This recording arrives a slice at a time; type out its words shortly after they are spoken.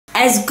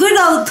as good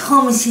old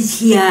Thomas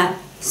is here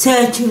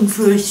searching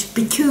for a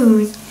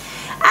spittoon,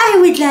 I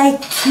would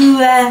like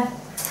to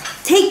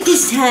take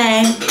this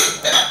time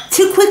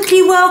to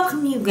quickly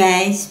welcome you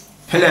guys.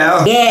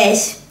 Hello.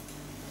 Yes.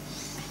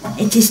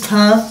 It is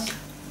Tom.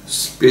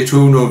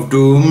 Spittoon of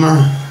Doom.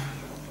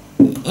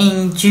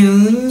 In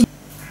June.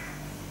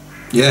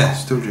 Yeah,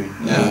 still June.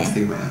 Yeah, Yeah. I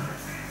think about that.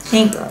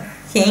 Thank God.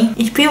 See?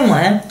 It's been a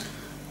while.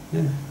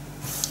 Yeah.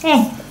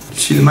 Hey. Did you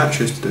see the match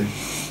yesterday?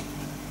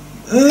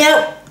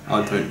 Nope.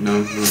 I don't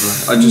know.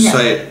 I just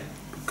say it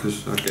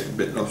because I get a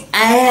bit lost.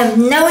 I have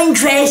no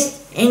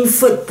interest in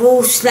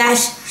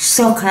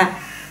football/soccer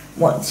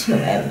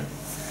whatsoever.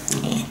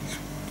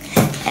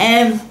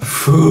 Yeah.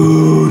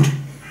 Food.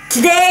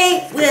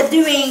 Today we are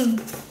doing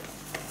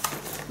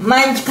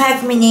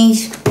MunchPak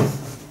minis.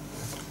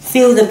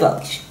 Fill the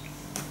box.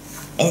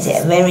 Is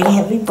it a very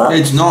heavy box?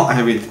 It's not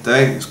heavy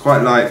today. It's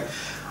quite light.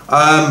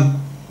 I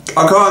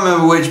can't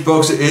remember which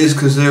box it is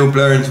because they all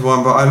blur into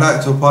one. But I'd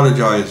like to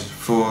apologise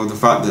for the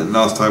fact that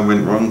last time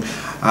went wrong,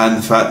 and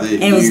the fact that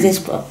it was this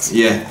box.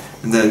 Yeah,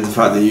 and then the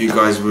fact that you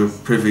guys were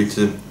privy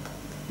to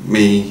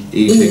me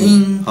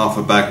eating half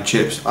a bag of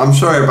chips. I'm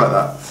sorry about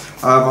that.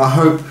 I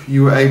hope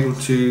you were able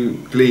to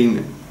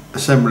glean a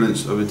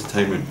semblance of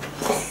entertainment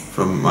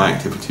from my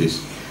activities.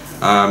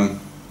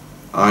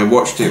 I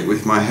watched it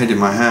with my head in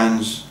my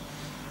hands,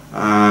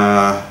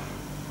 and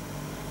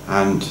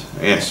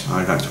yes,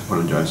 I'd like to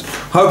apologise.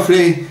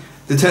 Hopefully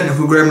the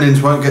technical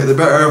gremlins won't get the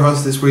better of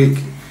us this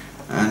week,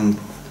 and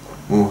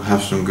we'll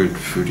have some good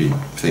foodie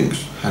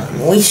things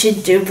happening. We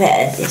should do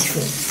better this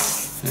week.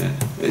 Yeah.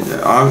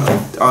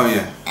 Oh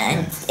yeah.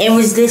 And it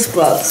was this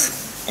box,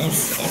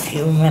 if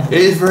you remember.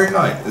 It is very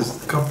light. There's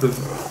a couple of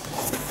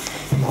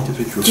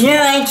individuals. Do you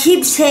know, I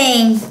keep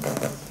saying,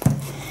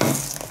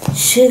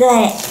 should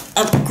I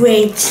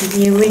upgrade to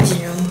the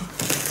original?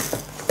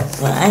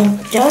 But I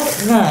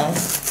don't know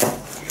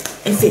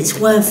if it's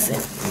worth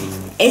it.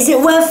 Is it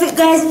worth it,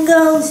 guys and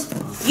girls?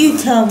 You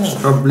tell me.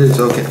 Trouble is,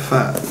 I'll get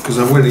fat because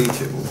I will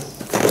eat it all.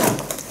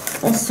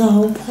 That's the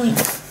whole point.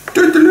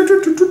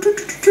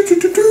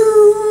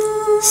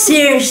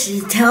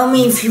 Seriously, tell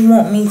me if you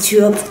want me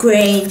to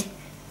upgrade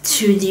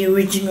to the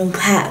original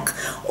pack.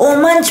 Or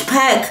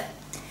MunchPak,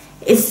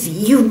 if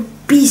you'd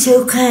be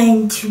so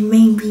kind to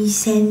maybe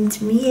send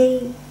me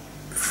a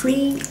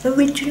free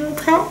original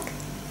pack.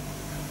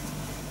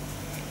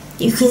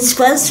 You can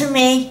sponsor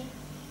me.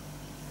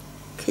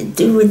 Could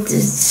do with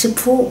the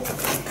support.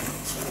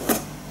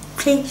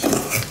 Please.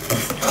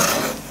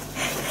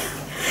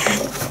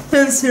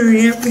 I'm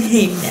sorry, I'm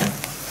behaving now.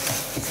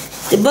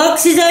 The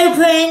box is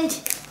opened.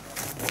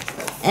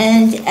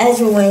 And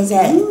as always,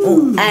 I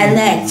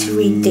like to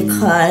read the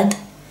card.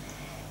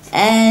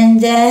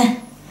 And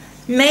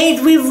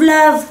made with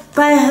love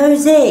by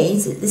Jose.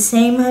 Is it the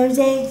same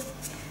Jose?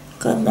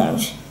 God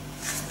knows.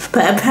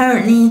 But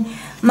apparently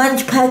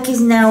MunchPak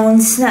is now on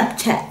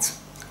Snapchat.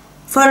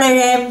 Follow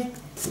them.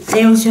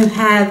 They also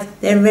have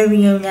their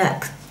very own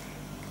app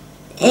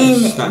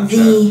in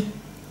the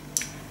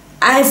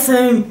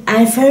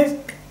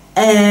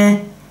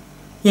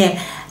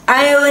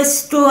iOS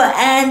store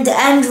and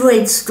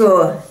Android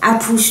store,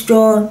 Apple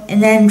store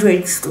and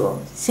Android store.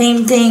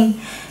 Same thing.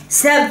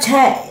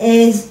 Snapchat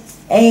is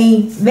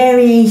a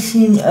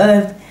variation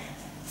of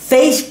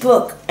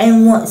Facebook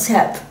and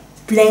WhatsApp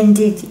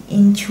blended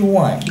into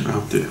one.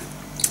 Oh dear.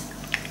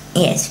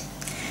 Yes.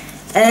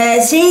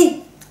 See?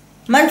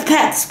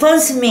 MunchPak,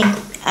 sponsor me.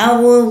 I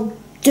will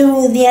do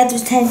all the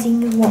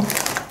advertising you want.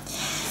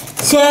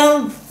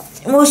 So,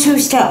 what should we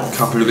start with? A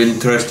couple of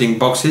interesting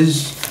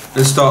boxes.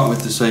 Let's start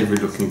with the savoury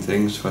looking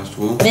things first of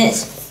all.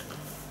 This?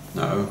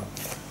 No.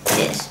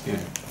 This? Yeah.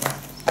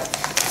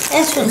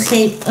 That's what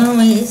savoury. Oh,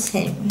 it is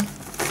savoury.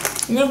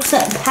 It looks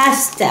like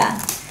pasta.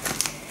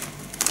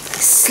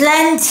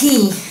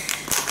 Slanty.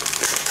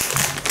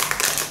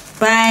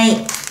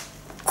 By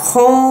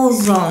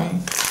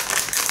Colzon.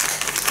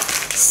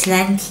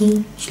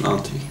 Slanty.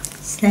 Slanty.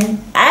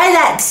 I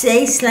like to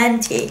say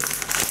slanty.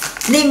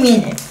 Leave me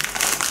in it.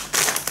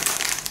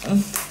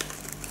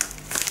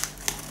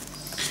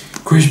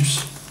 Crisps.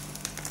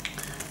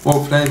 What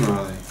flavour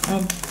are they? I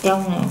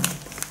don't know.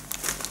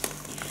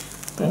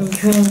 But I'm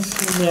trying to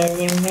see where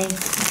they're making.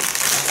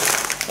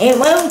 It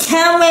won't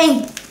tell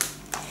me.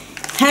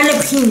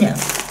 Jalapeno.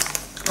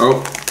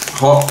 Oh,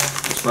 hot,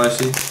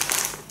 spicy.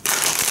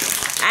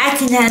 I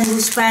can handle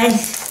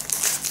spice.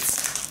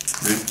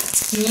 Good.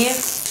 Yeah.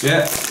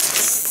 Yeah.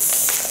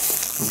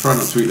 I'm trying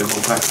not to eat the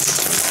whole packet.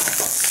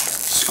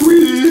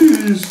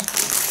 Squeeze!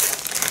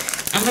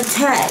 I'm a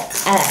type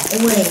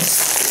always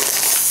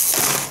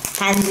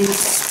handle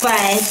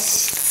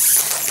spice.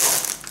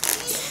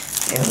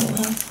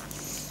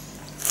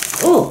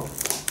 Oh.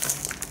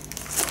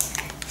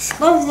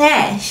 Smells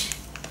nice.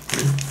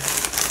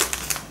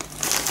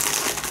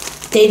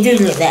 They do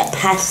look like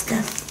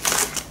pasta.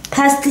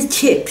 Pasta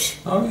chips.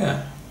 Oh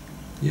yeah.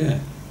 Yeah.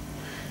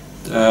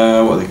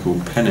 What are they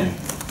called? Penne.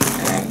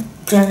 I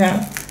don't know.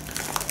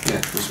 Yeah,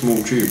 the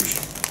small tubes.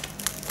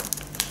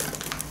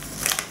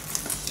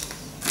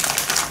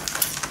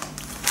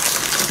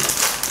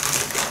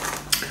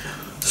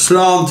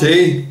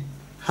 slanty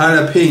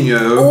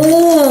jalapeno.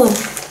 Oh.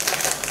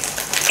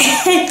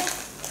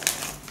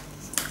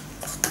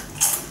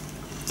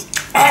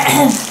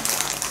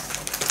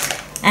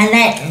 I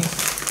like them.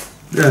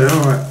 Yeah, they're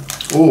alright.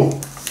 Oh,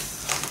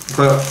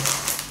 but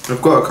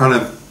they've got a kind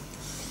of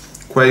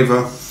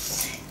quaver.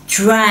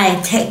 Dry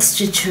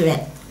texture to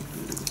it.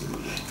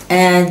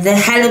 The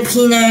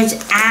jalapenos,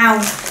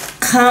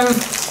 come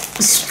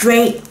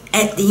straight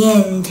at the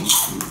end.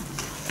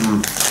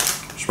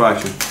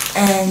 Spicy.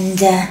 And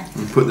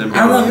put them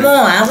I want more.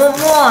 I want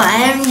more.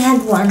 I only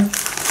had one.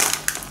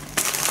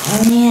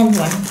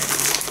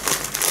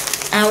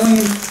 I want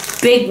a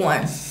big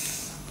one.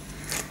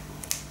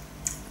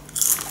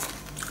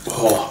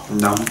 Oh,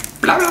 no.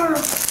 Blah, blah,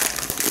 blah.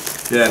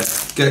 Yeah,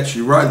 gets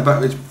you right in the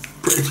back.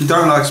 If you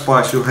don't like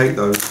spice, you'll hate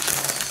those.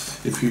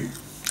 If you...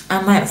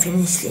 I might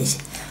finish this.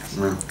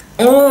 Yeah.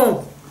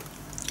 Oh!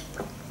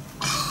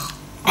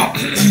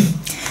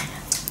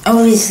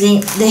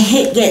 Obviously, the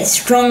hit gets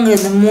stronger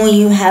the more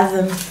you have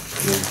them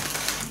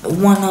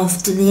one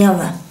after the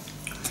other.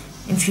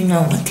 If you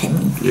know what I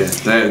mean. Yeah,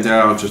 they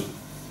are just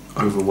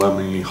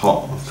overwhelmingly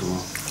hot after a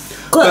while.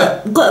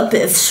 Got a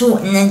bit of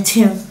salt in there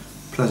too.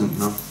 Pleasant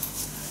enough.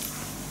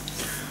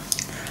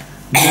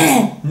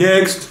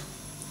 Next.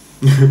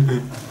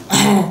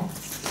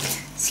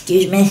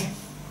 Excuse me.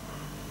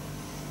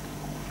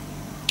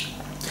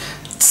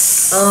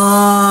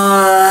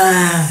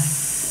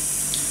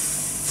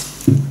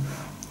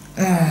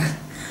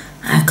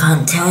 I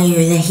can't tell you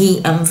the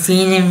heat I'm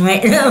feeling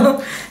right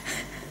now.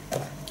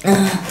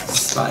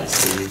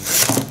 Spicy.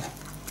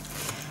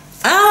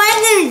 Oh, I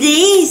know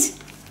these.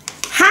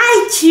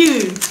 Hi,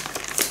 Chew.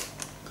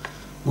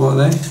 What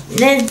are they?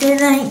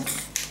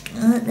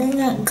 They're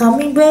like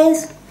gummy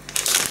bears.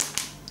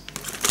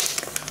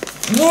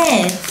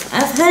 Yeah,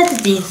 I've heard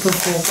of these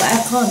before, but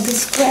I can't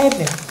describe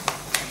them.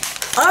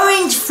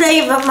 Orange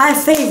flavour, my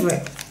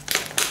favourite.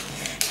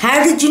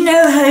 How did you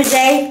know,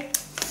 Jose?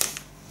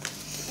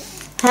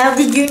 How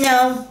did you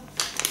know?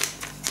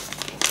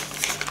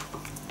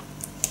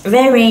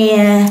 Very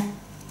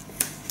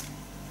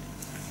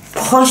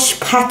posh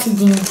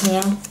packaging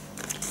here.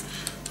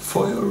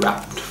 Foil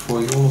wrapped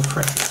for your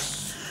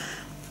friends.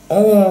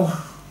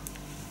 Oh.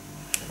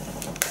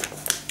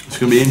 It's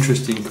going to be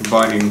interesting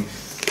combining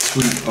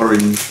sweet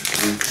orange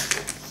with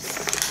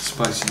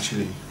spicy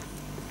chili.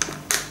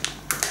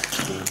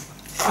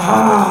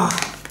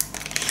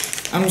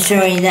 I'm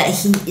sorry, that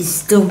heat is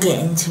still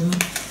getting to me.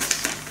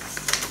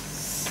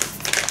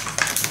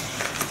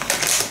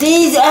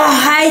 These are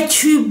High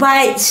Chew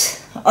Bites,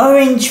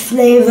 orange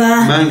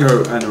flavour.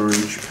 Mango and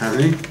orange,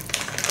 apparently.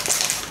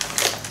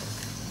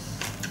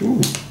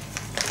 Ooh.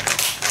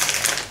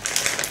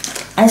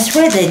 I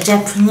swear they're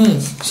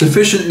Japanese.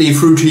 Sufficiently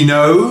fruity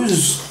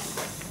nose.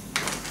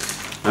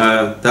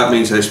 That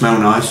means they smell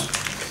nice.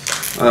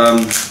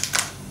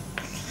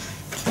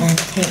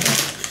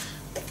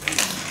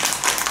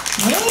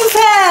 Me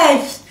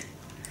first.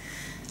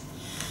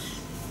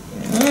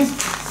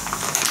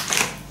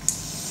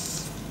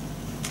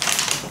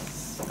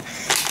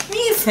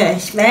 Me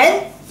first,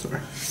 man.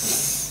 Sorry.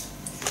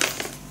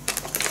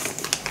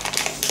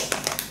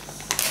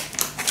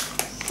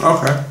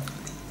 Okay.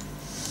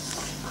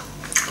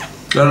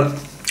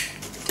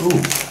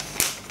 Ooh.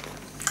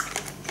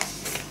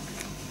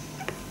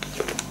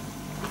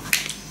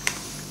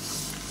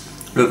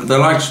 They're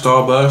like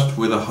Starburst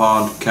with a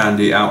hard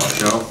candy outer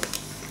shell.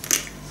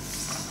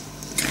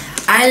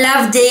 I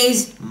love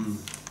these.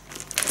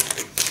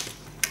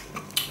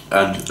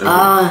 And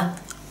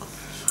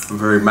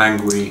very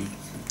mangoey.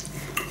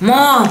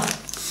 More.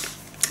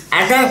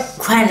 I don't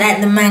quite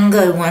like the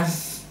mango one,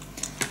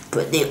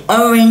 but the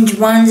orange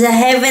ones are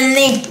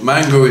heavenly.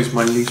 Mango is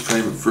my least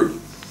favourite fruit.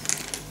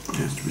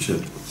 Yes, to be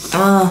said.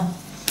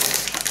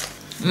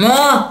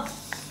 More.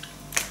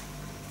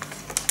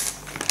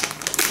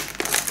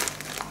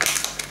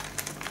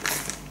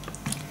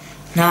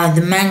 No,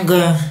 the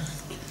mango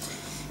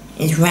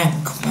is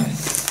rank, man.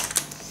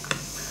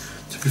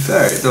 To be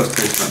fair, it does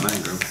taste like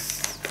mango.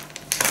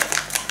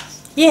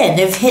 Yeah,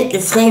 they've hit the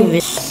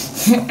flavours.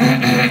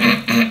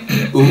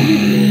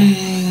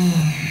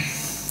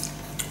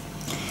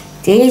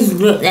 These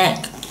look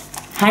like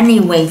honey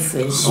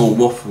wafers. Or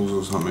waffles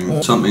or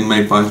something. Something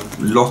made by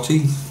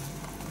Lottie.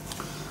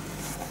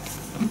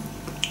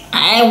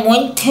 I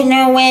want to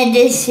know where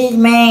this is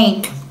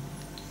made.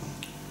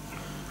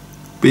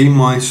 Be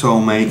my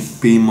soulmate,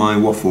 be my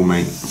waffle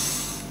mate.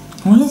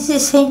 Why does it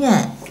say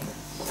that?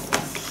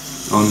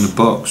 On the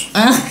box.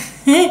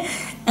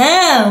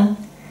 Oh.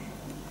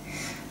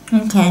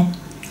 Okay.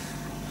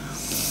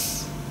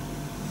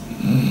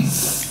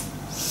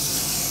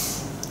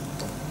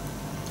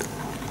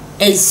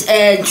 It's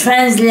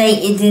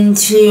translated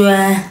into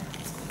I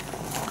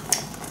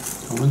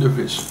wonder if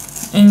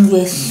it's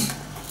English.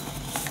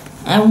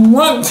 I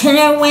want to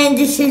know where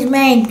this is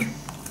made.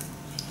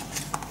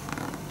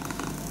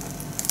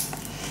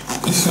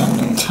 It's not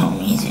going to tell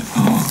me, is it?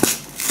 Oh.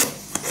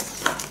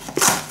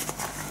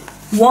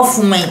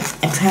 Waffle mate,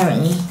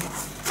 apparently.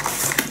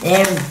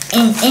 They're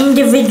in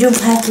individual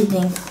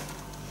packaging.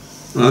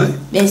 Right.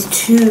 There's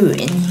 2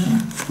 in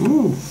here.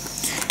 Ooh.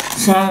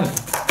 So,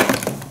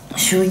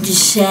 should we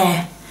just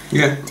share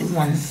Yeah. the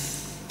one?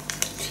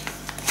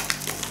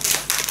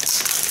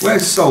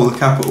 Where's Seoul the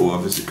capital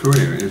of? Is it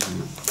Korea,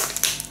 isn't it?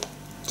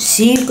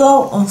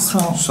 Seagull or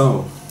Seoul?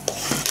 Seoul.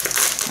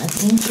 I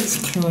think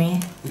it's Korea.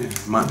 Yeah,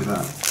 it might be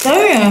that.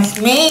 Don't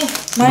ask me.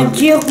 My Might be.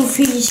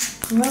 geography is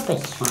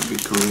rubbish. Might be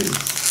Korean.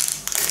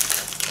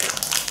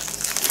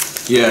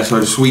 Yeah,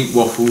 so sweet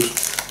waffles.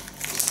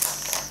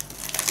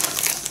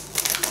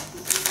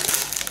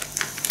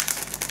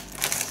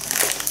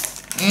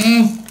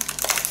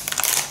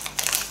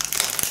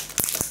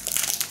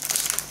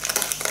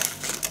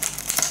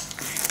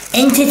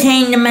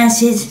 Entertain the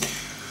masses.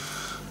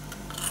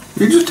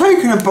 You're just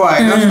taking a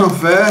bite, that's not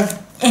fair.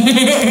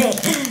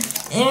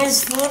 It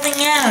was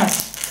falling out.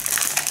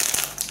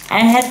 I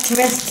had to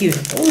rescue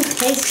it. Oh,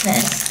 taste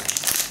nice.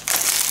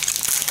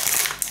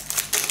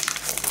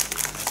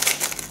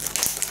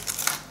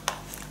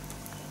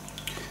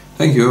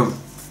 Thank you.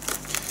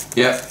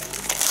 Yep.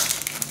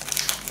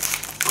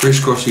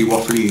 Crisscrossy,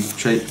 waffly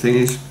shaped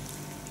thingies.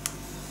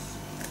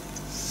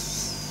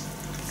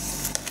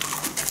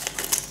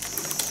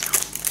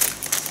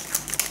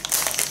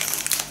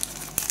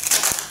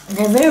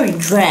 They're very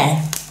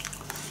dry.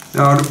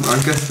 No,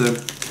 I guess they're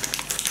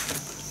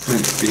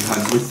meant to be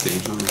had with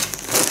things, aren't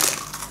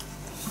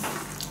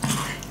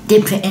they?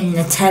 Dip it in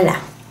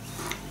Nutella.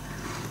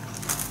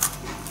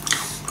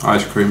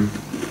 Ice cream.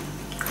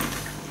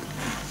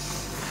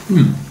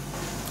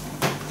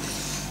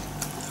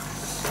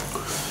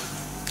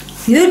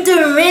 You're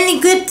doing really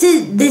good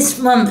this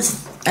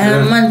month's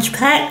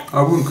MunchPak.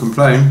 I wouldn't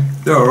complain.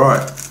 They're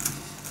alright.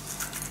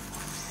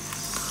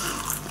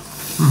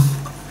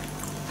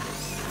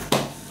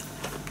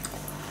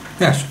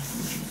 Yes.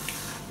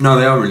 No,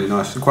 they are really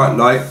nice. They're quite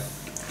light.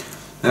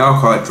 They are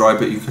quite dry,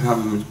 but you can have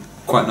them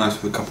quite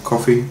nice with a cup of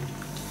coffee.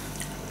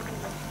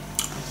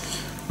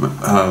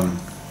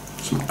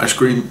 Some ice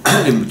cream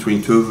in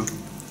between 2 of them.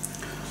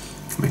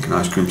 Make an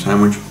ice cream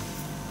sandwich.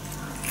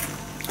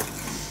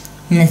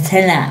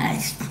 Nutella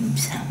ice cream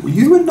sandwich. Well,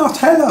 you and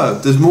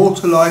Nutella. There's more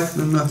to life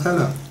than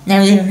Nutella.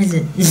 No, there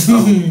isn't.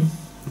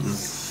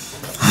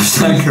 I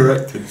stand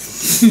corrected.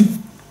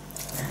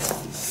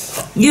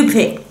 You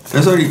pick.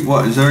 There's only,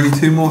 what, is there only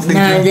 2 more things No,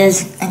 there?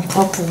 there's a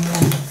couple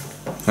more.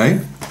 Hey?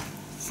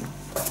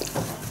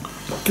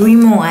 3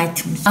 more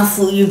items. I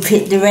thought you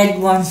picked the red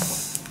one.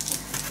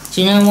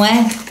 Do you know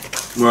why?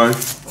 Why?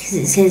 Because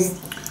it says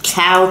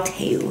cow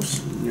tails.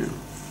 Yeah.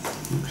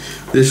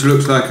 This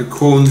looks like a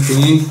corn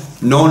thingy.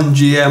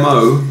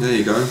 Non-GMO. There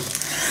you go.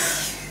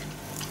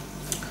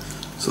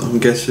 So I'm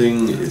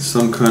guessing it's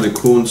some kind of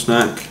corn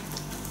snack.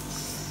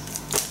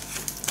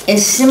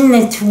 It's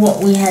similar to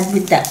what we had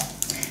with that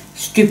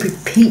stupid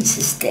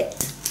pizza stick.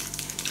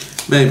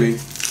 Maybe.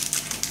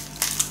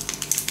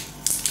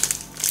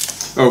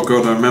 Oh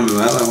god, I remember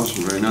that. That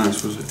wasn't very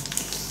nice, was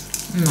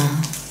it?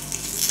 No.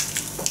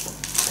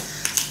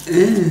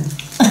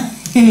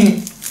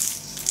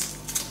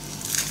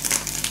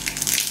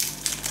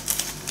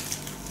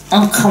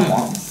 Oh, come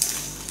on.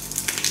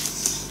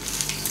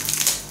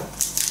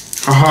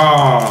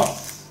 Aha!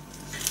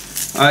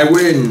 I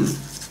win!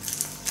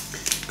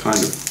 Kind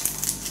of.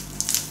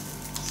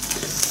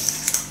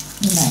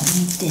 No, I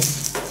need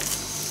this.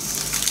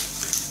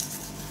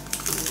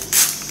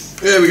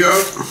 There we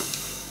go.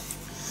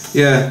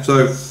 Yeah,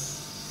 so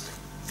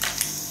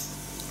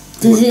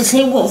Does it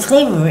say what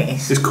flavour it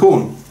is? it's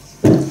corn.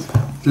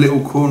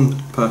 Little corn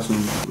person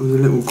with a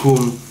little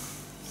corn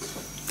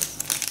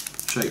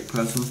shaped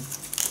person.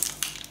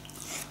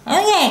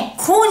 Oh yeah,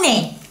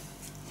 corny.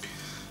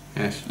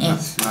 Yes,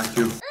 Yes. that's like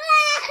you.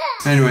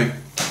 Anyway.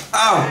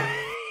 Ow!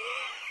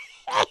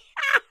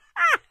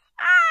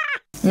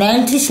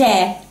 Learn to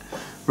share.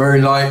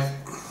 Very light.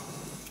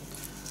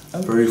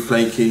 Very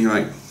flaky,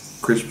 like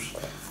crisps.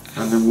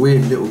 And then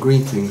weird little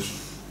green things.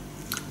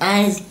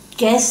 I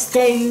guess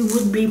they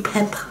would be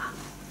pepper.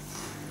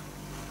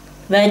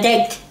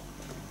 Verdict.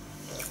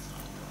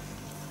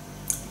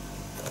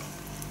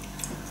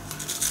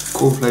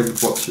 Corn flavoured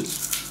boxes.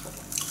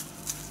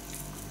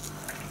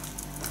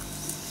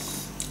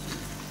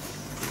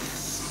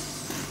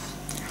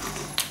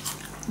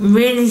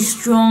 Really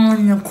strong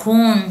on the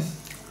corn.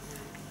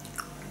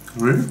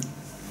 Really?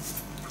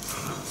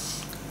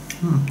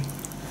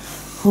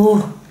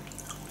 Oh,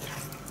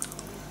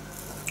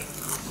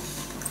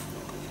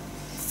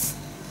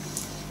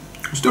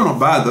 Still not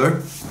bad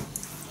though.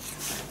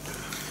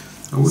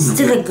 I wouldn't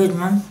still have a good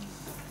one.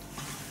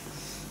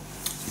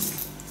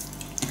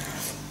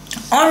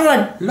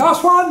 Onward.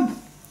 Last one!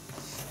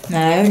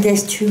 No,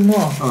 there's 2 more.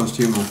 Oh, there's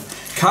 2 more.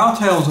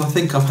 Cowtails I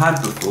think I've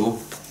had before.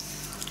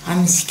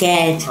 I'm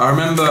scared. I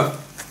remember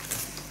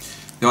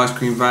the ice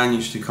cream van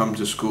used to come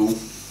to school.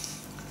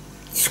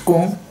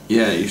 School.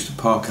 Yeah, it used to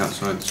park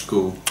outside the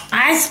school.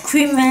 Ice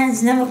cream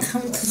vans never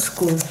come to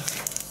school.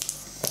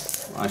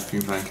 Ice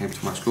cream van came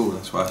to my school,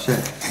 that's what I said.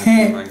 Ice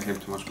cream van came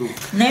to my school.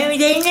 No,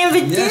 they never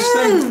do. Yes,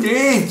 they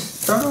did!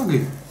 Don't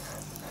argue.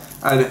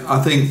 And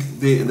I think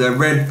the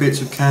red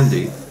bits of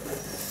candy.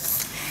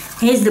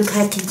 Here's the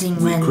packaging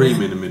manual.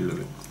 Cream in the middle of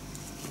it.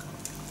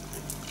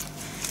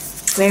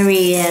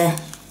 Very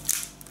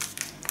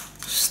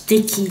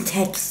sticky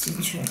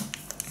texture.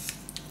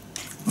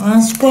 Well, I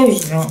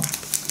suppose not.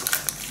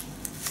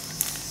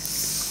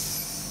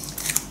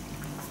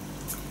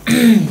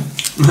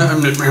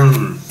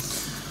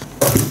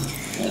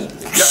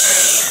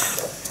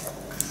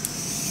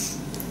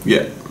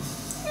 Yeah.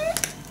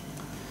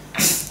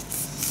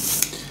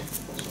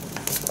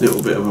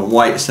 Little bit of a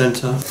white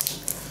centre.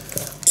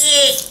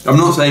 I'm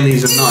not saying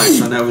these are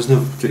nice, I was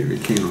never particularly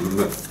keen on them,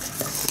 but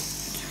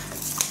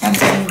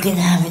I'm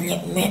gonna have a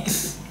little bit.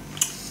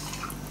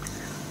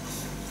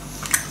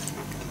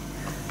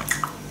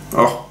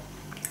 oh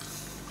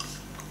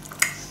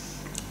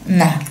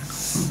No.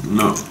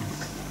 no.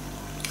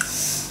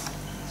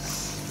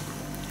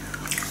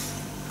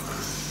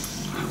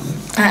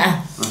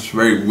 That's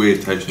very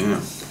weird tasting,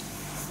 yeah.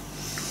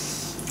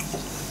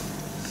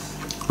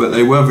 But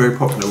they were very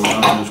popular when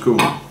I was in school.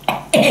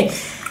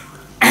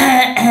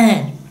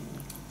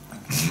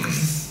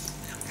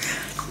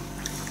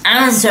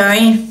 I'm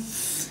sorry.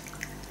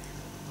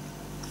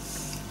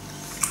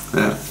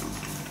 Yeah.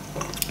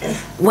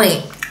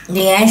 Wait,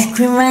 the ice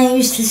cream man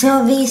used to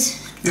sell these?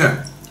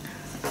 Yeah.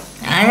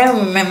 I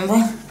don't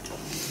remember.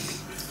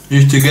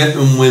 Used to get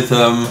them with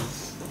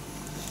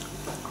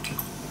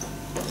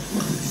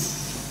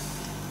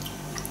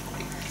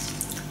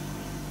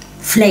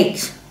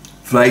Flakes.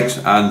 flakes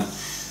and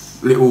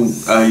little.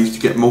 Used to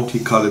get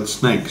multicoloured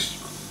snakes.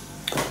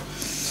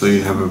 So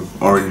you have an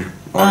orange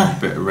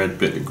bit, a red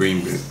bit, a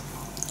green bit.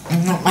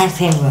 Not my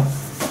favourite.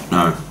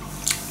 No,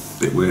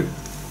 bit weird.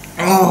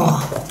 Oh.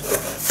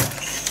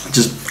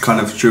 Just kind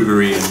of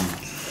sugary and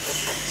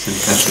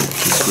synthetic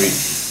and sweet.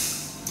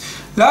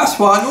 Last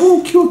one,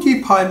 oh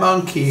cutie pie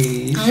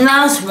monkeys.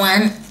 Last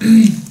one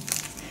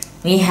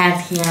we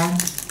have here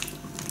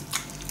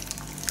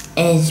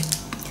is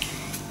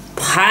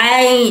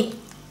pie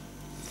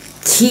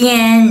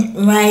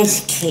Tian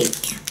rice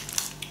cake.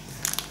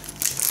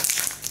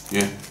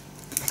 Yeah.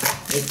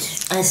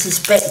 Which I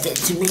suspect it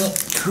to be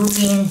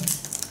Korean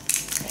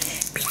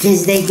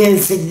because they go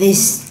for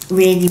this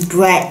really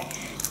bright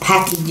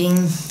packaging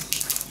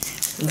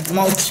with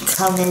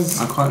multicolours.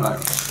 I quite like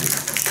this cake.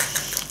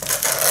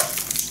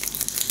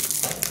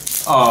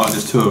 Oh,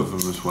 there's two of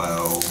them as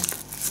well.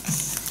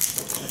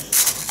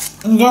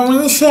 You don't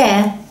want to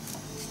share?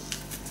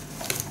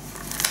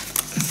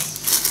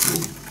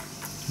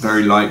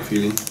 Very light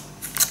feeling.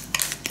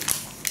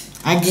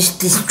 I just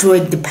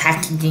destroyed the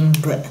packaging,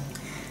 but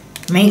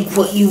make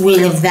what you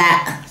will of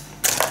that.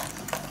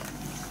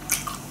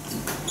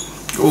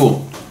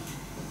 Oh.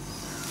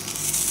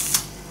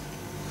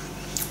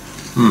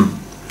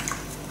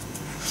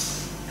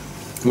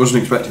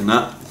 Wasn't expecting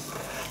that.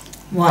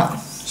 What?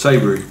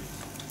 Savoury.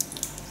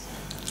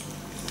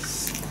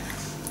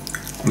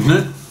 Isn't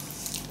it?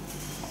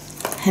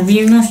 Have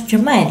you lost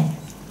your mind?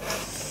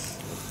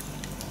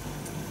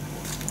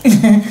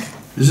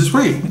 Is it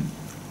sweet?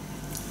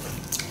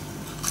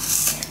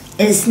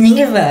 It's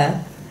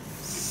neither.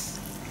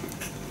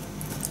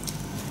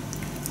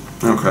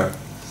 Okay.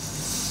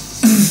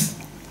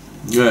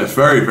 Yeah, it's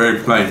very, very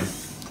plain.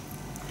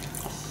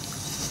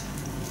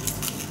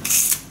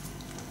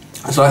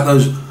 It's like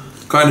those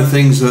kind of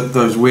things that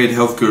those weird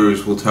health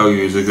gurus will tell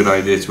you is a good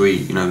idea to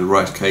eat. You know, the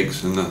rice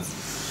cakes and the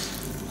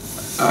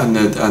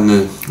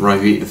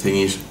Rivita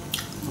thingies.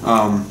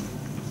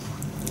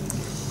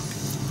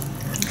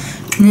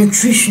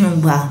 Nutritional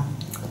bar.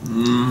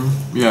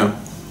 Yeah.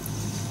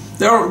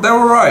 They're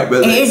alright,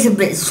 but it is a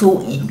bit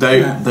salty.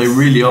 They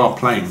really are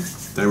plain.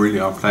 They really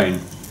are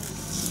plain.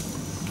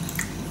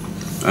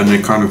 And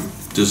they kind of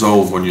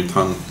dissolve on your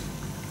tongue.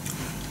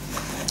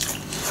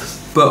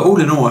 But all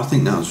in all, I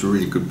think that was a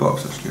really good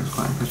box actually. I was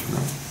quite impressed with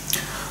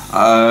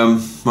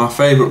that. My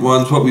favourite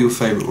ones, what were your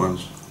favourite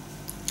ones?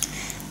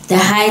 The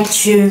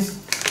haichu,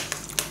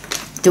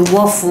 the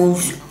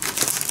waffles,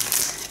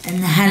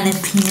 and the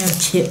jalapeno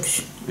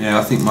chips. Yeah,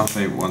 I think my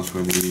favourite ones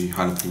were the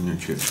jalapeno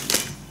chips.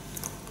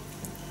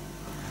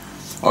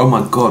 Oh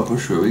my god,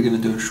 Bushra, are we going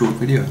to do a short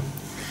video?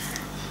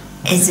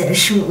 Is it a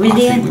short video?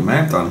 I think we may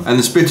have done. And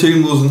the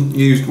spittoon wasn't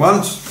used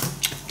once?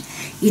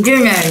 You do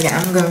know that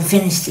I'm going to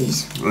finish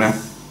these. Yeah.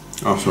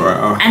 Oh, sorry.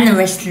 Oh. And the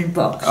rest of the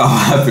box. Oh,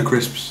 I have the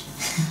crisps.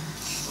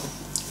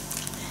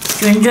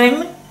 Do you enjoy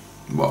me?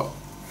 What?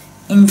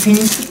 In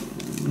finishing?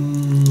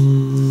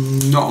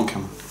 Not on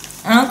camera.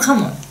 Oh,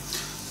 come on.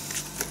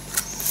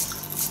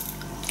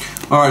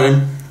 Alright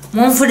then.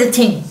 One for the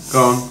team. Go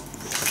on.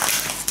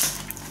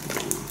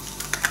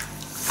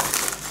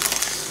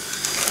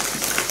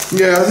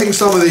 Yeah, I think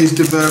some of these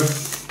deserve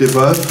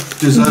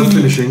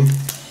finishing.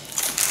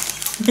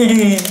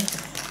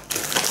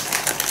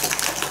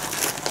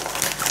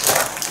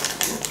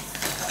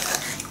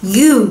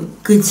 You,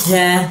 good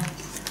sir,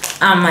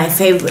 are my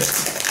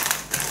favourites.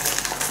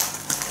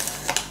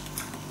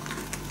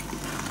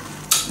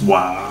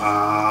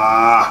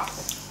 Wow.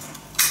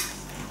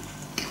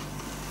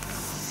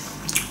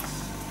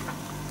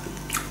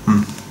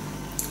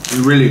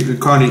 You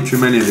can't eat too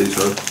many of these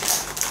though.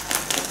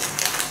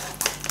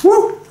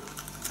 Woo!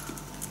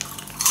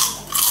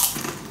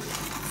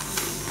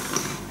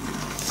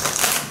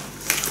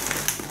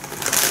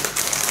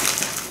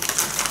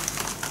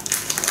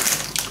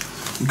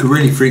 could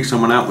really freak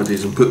someone out with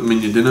these and put them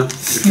in your dinner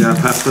if you have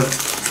pasta.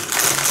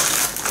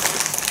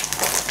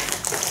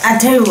 I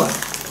tell you what.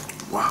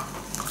 Wow.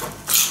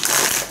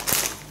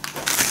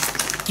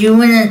 Do you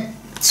want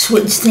to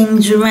switch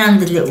things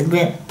around a little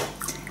bit?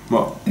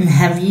 What? And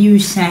have you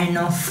sign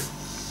off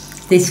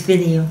this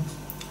video?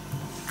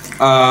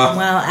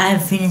 Well, I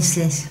finished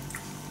this.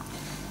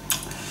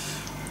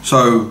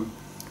 So,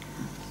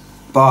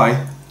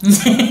 bye.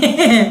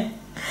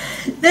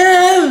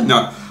 No.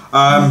 No.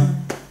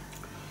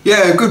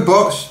 Yeah, good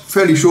box.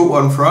 Fairly short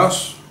one for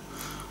us.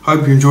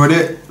 Hope you enjoyed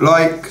it.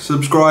 Like,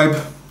 subscribe.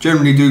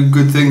 Generally do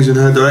good things in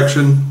her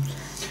direction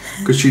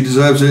because she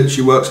deserves it.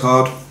 She works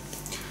hard.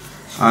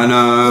 And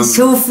it's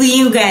all for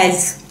you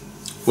guys.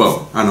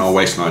 well, and our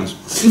waistlines.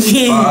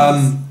 Yes.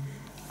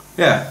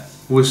 But, yeah,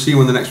 we'll see you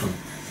on the next one.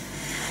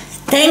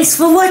 Thanks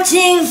for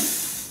watching.